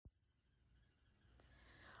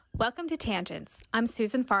Welcome to Tangents. I'm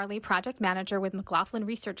Susan Farley, Project Manager with McLaughlin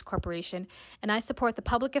Research Corporation, and I support the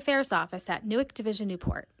Public Affairs Office at Newark Division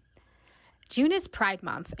Newport. June is Pride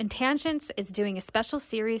Month, and Tangents is doing a special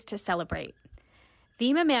series to celebrate.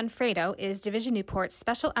 Vima Manfredo is Division Newport's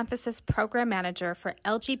Special Emphasis Program Manager for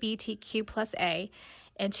LGBTQ+A,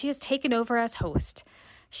 and she has taken over as host.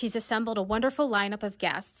 She's assembled a wonderful lineup of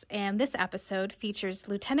guests, and this episode features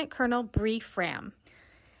Lieutenant Colonel Bree Fram.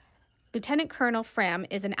 Lieutenant Colonel Fram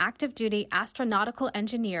is an active-duty astronautical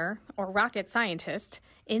engineer, or rocket scientist,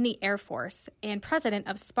 in the Air Force, and president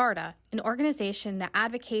of SPARTA, an organization that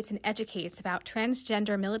advocates and educates about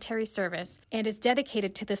transgender military service and is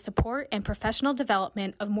dedicated to the support and professional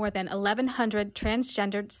development of more than 1,100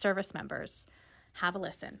 transgendered service members. Have a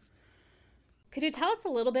listen. Could you tell us a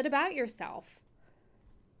little bit about yourself?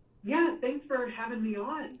 Yeah, thanks for having me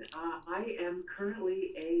on. I am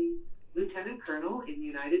currently a Lieutenant Colonel in the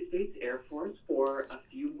United States Air Force for a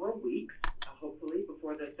few more weeks, hopefully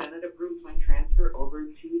before the Senate approves my transfer over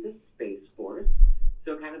to the Space Force.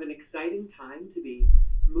 So kind of an exciting time to be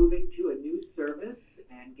moving to a new service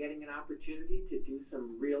and getting an opportunity to do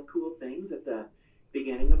some real cool things at the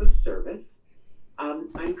beginning of a service.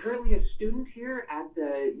 I'm currently a student here at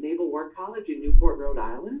the Naval War College in Newport, Rhode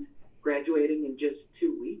Island, graduating in just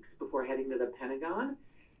 2 weeks before heading to the Pentagon.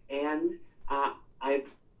 And I've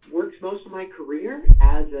worked most of my career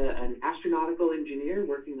as an astronautical engineer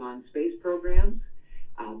working on space programs.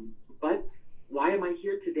 But why am I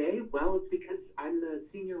here today? Well, it's because I'm the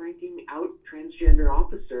senior ranking out transgender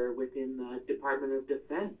officer within the Department of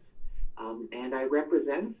Defense. And I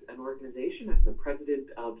represent an organization. I'm the president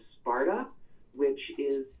of SPARTA, which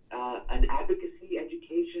is an advocacy,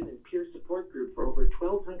 education, and peer support group for over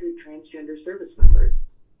 1,200 transgender service members.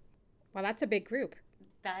 Well, that's a big group.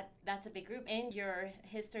 That's a big group. And your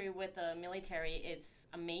history with the military, it's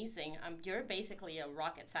amazing. You're basically a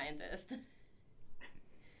rocket scientist.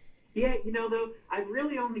 Yeah, though, I've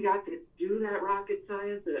really only got to do that rocket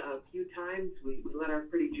science a few times. We let our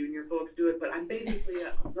pretty junior folks do it, but I'm basically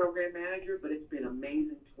a program manager, but it's been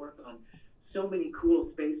amazing to work on so many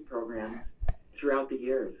cool space programs throughout the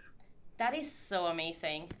years. That is so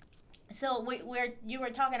amazing. So you were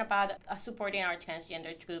talking about supporting our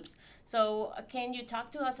transgender troops. So can you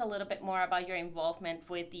talk to us a little bit more about your involvement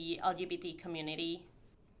with the LGBT community?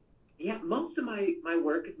 Yeah, most of my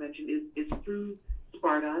work, as mentioned, is through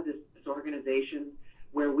SPARTA, this organization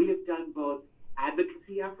where we have done both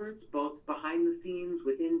advocacy efforts, both behind the scenes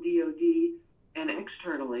within DoD and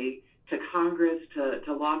externally to Congress,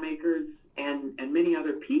 to lawmakers, and many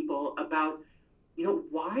other people about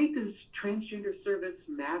why does transgender service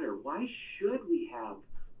matter? Why should we have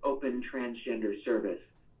open transgender service?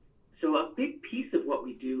 So a big piece of what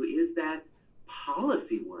we do is that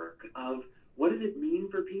policy work of what does it mean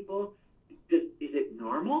for people? Is it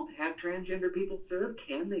normal to have transgender people serve?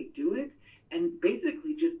 Can they do it? And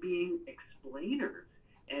basically just being explainers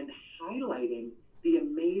and highlighting the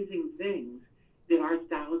amazing things that our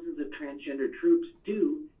thousands of transgender troops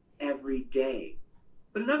do every day.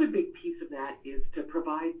 But another big piece of that is to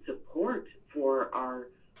provide support for our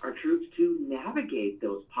troops to navigate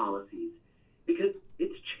those policies, because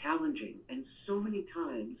it's challenging. And so many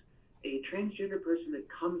times a transgender person that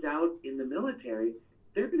comes out in the military,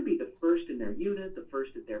 they're going to be the first in their unit, the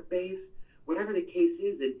first at their base, whatever the case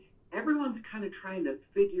is. And everyone's kind of trying to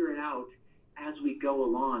figure it out as we go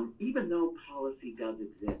along, even though policy does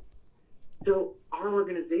exist. So our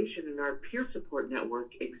organization and our peer support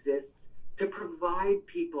network exists to provide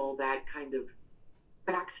people that kind of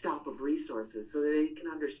backstop of resources so that they can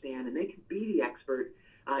understand and they can be the expert,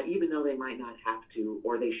 even though they might not have to,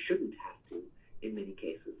 or they shouldn't have to in many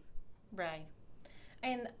cases. Right.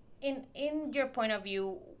 And in your point of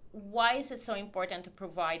view, why is it so important to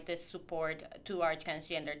provide this support to our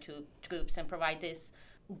transgender troops and provide this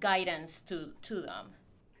guidance to them?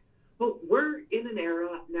 Well, we're in an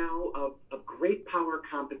era now of great power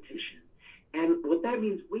competition. And what that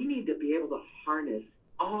means, we need to be able to harness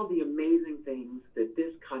all the amazing things that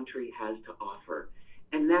this country has to offer.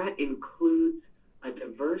 And that includes a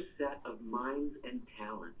diverse set of minds and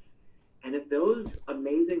talents. And if those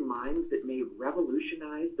amazing minds that may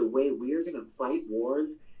revolutionize the way we are going to fight wars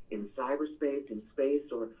in cyberspace, in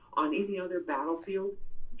space, or on any other battlefield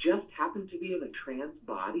just happen to be in a trans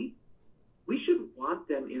body, we should want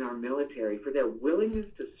them in our military for their willingness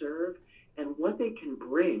to serve and what they can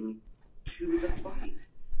bring to the fight.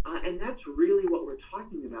 And that's really what we're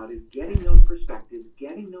talking about, is getting those perspectives,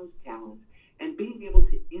 getting those talents, and being able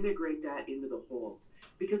to integrate that into the whole.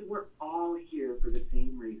 Because we're all here for the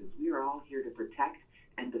same reasons. We are all here to protect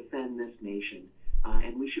and defend this nation.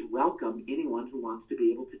 And we should welcome anyone who wants to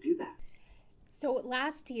be able to do that. So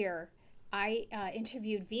last year, I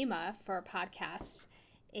interviewed Vima for a podcast,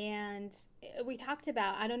 and we talked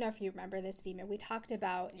about, I don't know if you remember this, Vima, we talked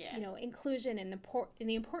about, inclusion and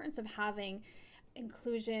the importance of having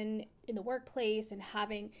inclusion in the workplace and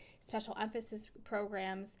having special emphasis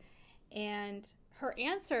programs. And her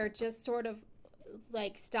answer just sort of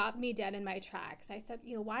like stopped me dead in my tracks. I said,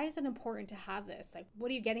 why is it important to have this? Like, what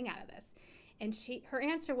are you getting out of this? And her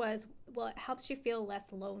answer was, well, it helps you feel less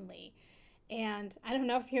lonely. And I don't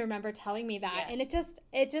know if you remember telling me that. Yeah. And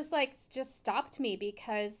it just stopped me,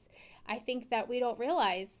 because I think that we don't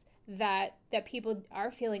realize that people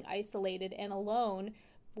are feeling isolated and alone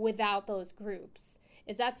without those groups.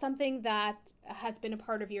 Is that something that has been a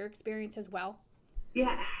part of your experience as well?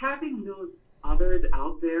 Yeah, having those others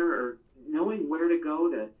out there, or knowing where to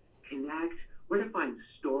go to connect, where to find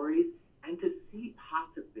stories, and to see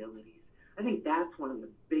possibilities. I think that's one of the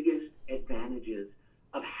biggest advantages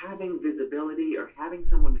of having visibility or having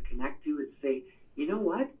someone to connect to, is say, you know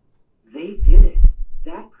what? They did it.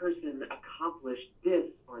 That person accomplished this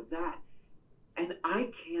or that, and I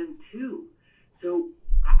can too. So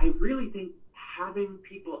I really think having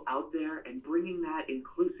people out there and bringing that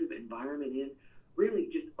inclusive environment in really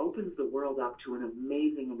just opens the world up to an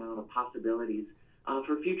amazing amount of possibilities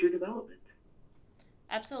for future development.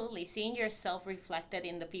 Absolutely. Seeing yourself reflected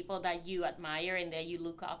in the people that you admire and that you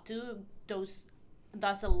look up to,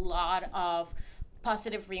 does a lot of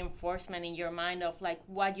positive reinforcement in your mind of like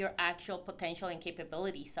what your actual potential and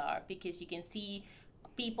capabilities are, because you can see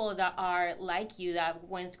people that are like you, that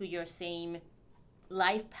went through your same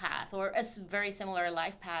life path or a very similar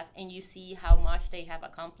life path, and you see how much they have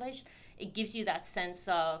accomplished. It gives you that sense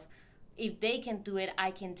of, if they can do it,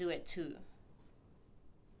 I can do it too.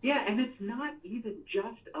 Yeah, and it's not even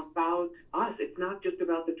just about us. It's not just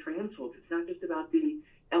about the trans folks. It's not just about the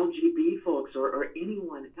LGBT folks or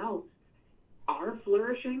anyone else. Our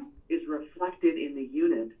flourishing is reflected in the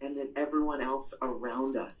unit and then everyone else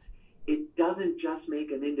around us. It doesn't just make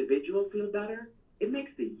an individual feel better. It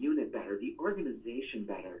makes the unit better, the organization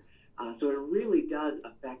better. So it really does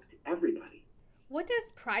affect everybody. What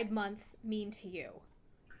does Pride Month mean to you?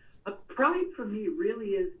 Pride for me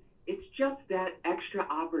really is, it's just that extra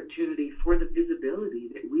opportunity for the visibility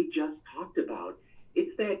that we just talked about.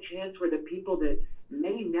 It's that chance where the people that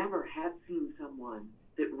may never have seen someone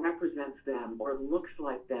that represents them or looks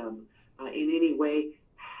like them in any way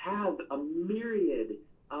have a myriad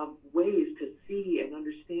of ways to see and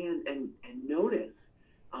understand and notice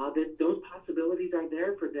that those possibilities are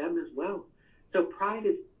there for them as well. So Pride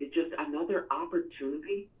is just another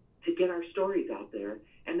opportunity to get our stories out there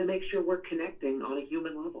and to make sure we're connecting on a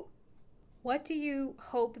human level. What do you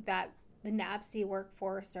hope that the NAVSEA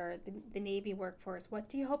workforce or the Navy workforce, what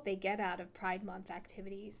do you hope they get out of Pride Month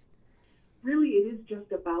activities? Really, it is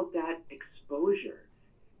just about that exposure.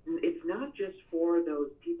 It's not just for those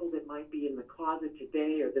people that might be in the closet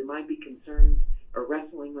today or that might be concerned or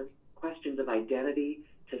wrestling with questions of identity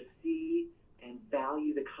to see and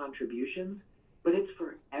value the contributions, but it's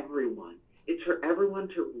for everyone. It's for everyone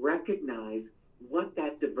to recognize what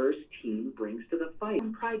that diverse team brings to the fight.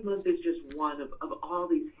 And Pride Month is just one of all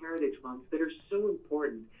these heritage months that are so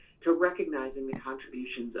important to recognizing the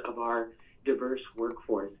contributions of our diverse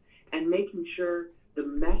workforce and making sure the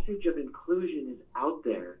message of inclusion is out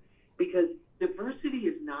there, because diversity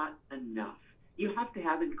is not enough. You have to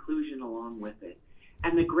have inclusion along with it.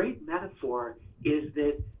 And the great metaphor is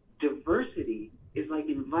that diversity is like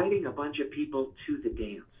inviting a bunch of people to the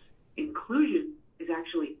dance. Inclusion is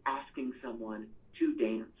actually asking someone to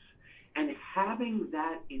dance. And having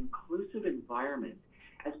that inclusive environment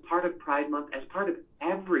as part of Pride Month, as part of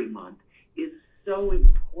every month, is so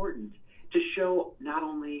important to show not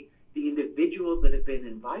only the individuals that have been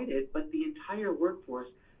invited, but the entire workforce,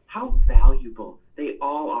 how valuable they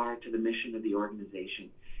all are to the mission of the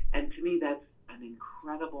organization. And to me, that's an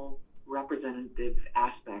incredible representative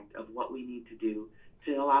aspect of what we need to do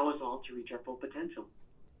to allow us all to reach our full potential.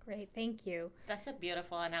 Great, thank you. That's a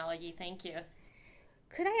beautiful analogy, thank you.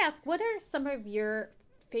 Could I ask, what are some of your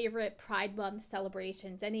favorite Pride Month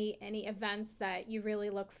celebrations? Any events that you really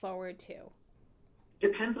look forward to?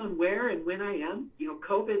 Depends on where and when I am.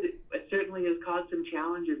 COVID certainly has caused some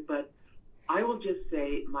challenges, but I will just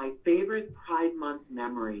say my favorite Pride Month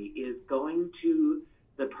memory is going to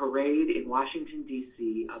the parade in Washington,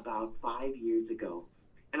 D.C. about 5 years ago.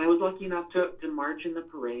 And I was lucky enough to march in the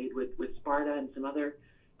parade with Sparta and some other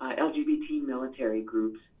LGBT military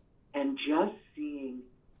groups, and just seeing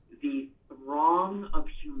the throng of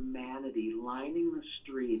humanity lining the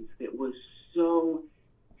streets that was so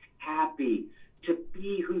happy to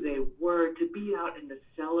be who they were, to be out and to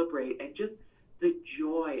celebrate, and just the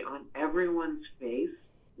joy on every everyone's face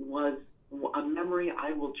was a memory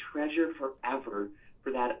I will treasure forever,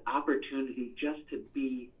 for that opportunity just to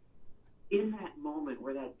be in that moment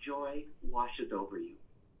where that joy washes over you.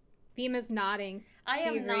 Vima's nodding. I She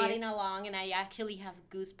am agrees. nodding along, and I actually have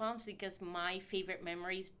goosebumps because my favorite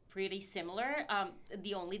memory is pretty similar.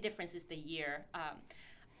 The only difference is the year.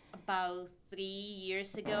 About 3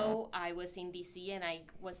 years ago, I was in DC, and I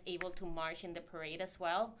was able to march in the parade as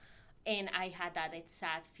well. And I had that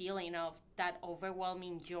exact feeling of that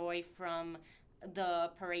overwhelming joy from the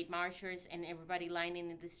parade marchers and everybody lining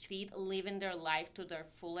in the street, living their life to their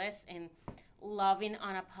fullest and loving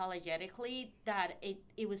unapologetically, that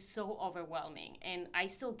it was so overwhelming. And I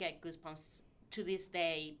still get goosebumps to this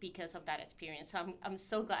day because of that experience. So I'm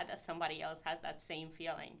so glad that somebody else has that same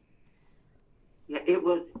feeling. Yeah, it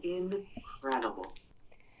was incredible.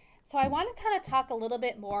 So I want to kind of talk a little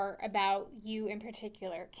bit more about you in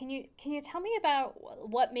particular. Can you tell me about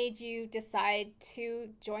what made you decide to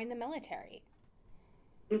join the military?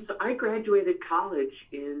 So I graduated college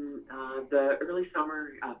in the early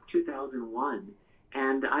summer of 2001,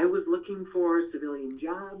 and I was looking for civilian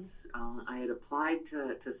jobs. I had applied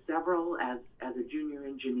to several as a junior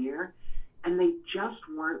engineer, and they just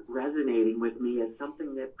weren't resonating with me as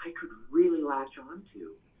something that I could really latch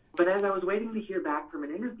onto. But as I was waiting to hear back from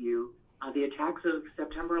an interview, the attacks of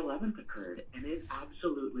September 11th occurred, and it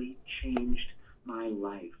absolutely changed my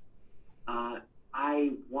life.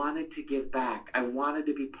 I wanted to give back. I wanted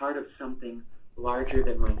to be part of something larger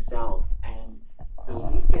than myself. And the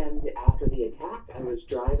weekend after the attack, I was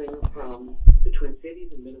driving from the Twin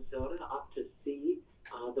Cities in Minnesota up to see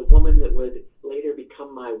the woman that would later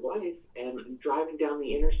become my wife, and I'm driving down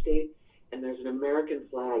the interstate, and there's an American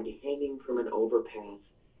flag hanging from an overpass.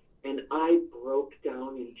 And I broke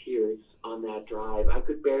down in tears on that drive. I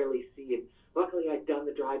could barely see it. Luckily, I'd done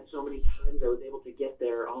the drive so many times, I was able to get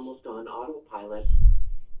there almost on autopilot.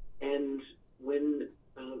 And when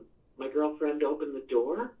my girlfriend opened the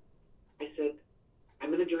door, I said,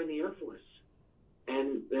 I'm going to join the Air Force.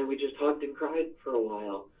 And then we just hugged and cried for a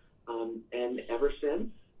while. And ever since,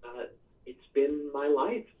 it's been my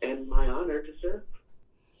life and my honor to serve.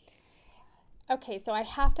 Okay, so I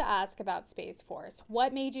have to ask about Space Force.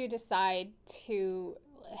 What made you decide to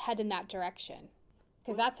head in that direction?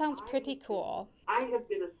 Because that sounds pretty cool. I have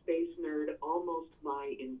been a space nerd almost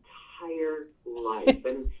my entire life.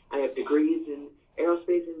 And I have degrees in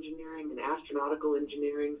aerospace engineering and astronautical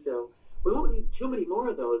engineering, so we won't need too many more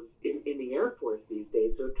of those in the Air Force these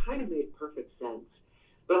days, so it kind of made perfect sense.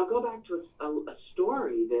 But I'll go back to a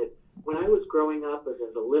story that when I was growing up as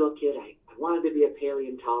a little kid, I wanted to be a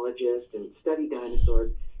paleontologist and study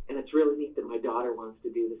dinosaurs, and it's really neat that my daughter wants to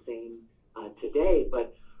do the same today.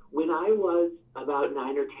 But when I was about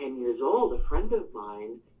 9 or 10 years old, a friend of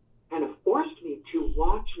mine kind of forced me to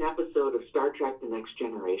watch an episode of Star Trek The Next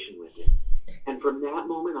Generation with him. And from that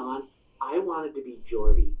moment on, I wanted to be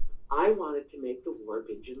Geordi. I wanted to make the warp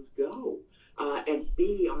engines go and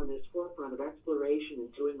be on this forefront of exploration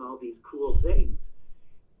and doing all these cool things.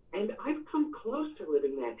 And I've come close to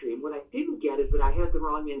living that dream. What I didn't get is that I had the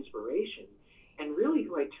wrong inspiration. And really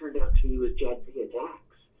who I turned out to be was Jadzia Dax.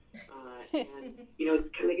 And, it's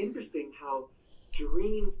kind of interesting how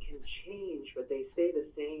dreams can change, but they stay the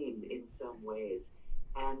same in some ways.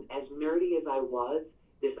 And as nerdy as I was,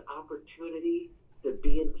 this opportunity to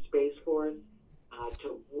be in the Space Force,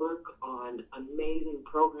 to work on amazing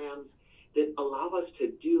programs that allow us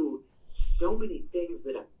to do so many things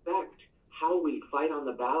that affect how we fight on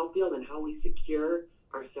the battlefield and how we secure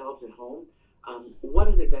ourselves at home. What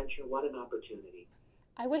an adventure, what an opportunity.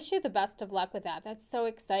 I wish you the best of luck with that. That's so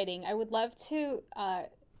exciting. I would love to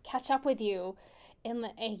catch up with you in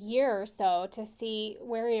a year or so to see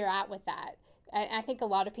where you're at with that. I think a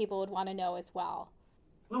lot of people would want to know as well.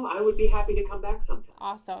 Well, I would be happy to come back sometime.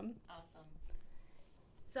 Awesome.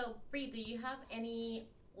 So, Bree, do you have any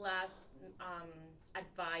last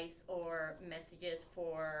advice or messages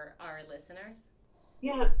for our listeners?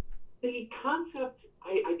 Yeah, the concept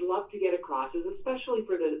I'd love to get across is, especially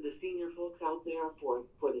for the senior folks out there, for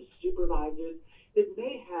the supervisors that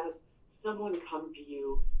may have someone come to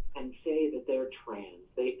you and say that they're trans.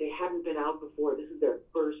 They haven't been out before. This is their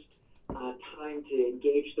first time to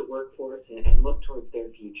engage the workforce and look towards their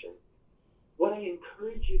future. What I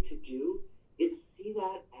encourage you to do is see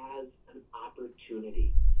that as an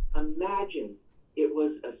opportunity. Imagine it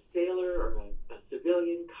was a sailor or a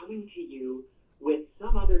civilian coming to you with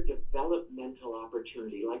some other developmental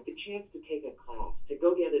opportunity, like the chance to take a class, to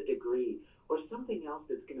go get a degree, or something else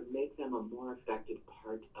that's going to make them a more effective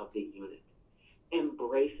part of the unit.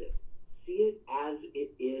 Embrace it. See it as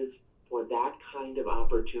it is for that kind of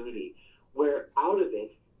opportunity, where out of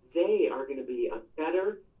it, they are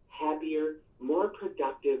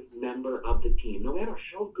team, no matter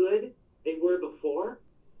how good they were before,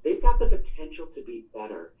 they've got the potential to be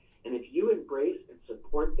better. And if you embrace and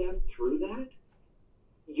support them through that,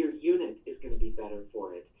 your unit is going to be better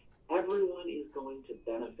for it. Everyone is going to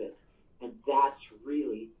benefit. And that's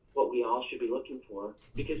really what we all should be looking for,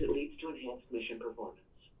 because it leads to enhanced mission performance.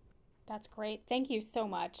 That's great. Thank you so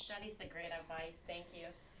much. That is a great advice. Thank you.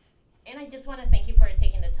 And I just want to thank you for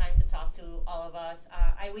taking the time to talk to all of us.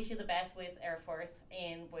 I wish you the best with Air Force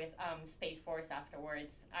and with Space Force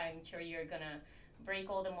afterwards. I'm sure you're going to break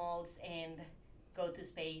all the molds and go to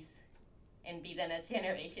space and be the next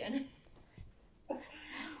generation.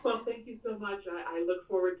 Well, thank you so much. I look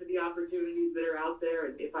forward to the opportunities that are out there.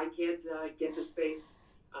 And if I can't get to space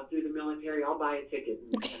through the military, I'll buy a ticket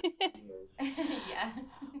in the next years. Yeah.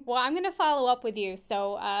 Well, I'm going to follow up with you.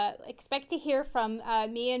 So expect to hear from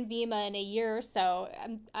me and Vima in a year or so.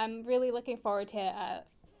 I'm really looking forward to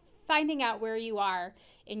finding out where you are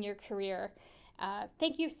in your career.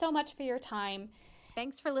 Thank you so much for your time.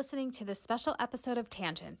 Thanks for listening to this special episode of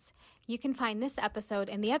Tangents. You can find this episode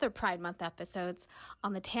and the other Pride Month episodes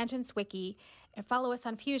on the Tangents Wiki, and follow us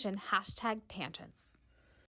on Fusion, #Tangents.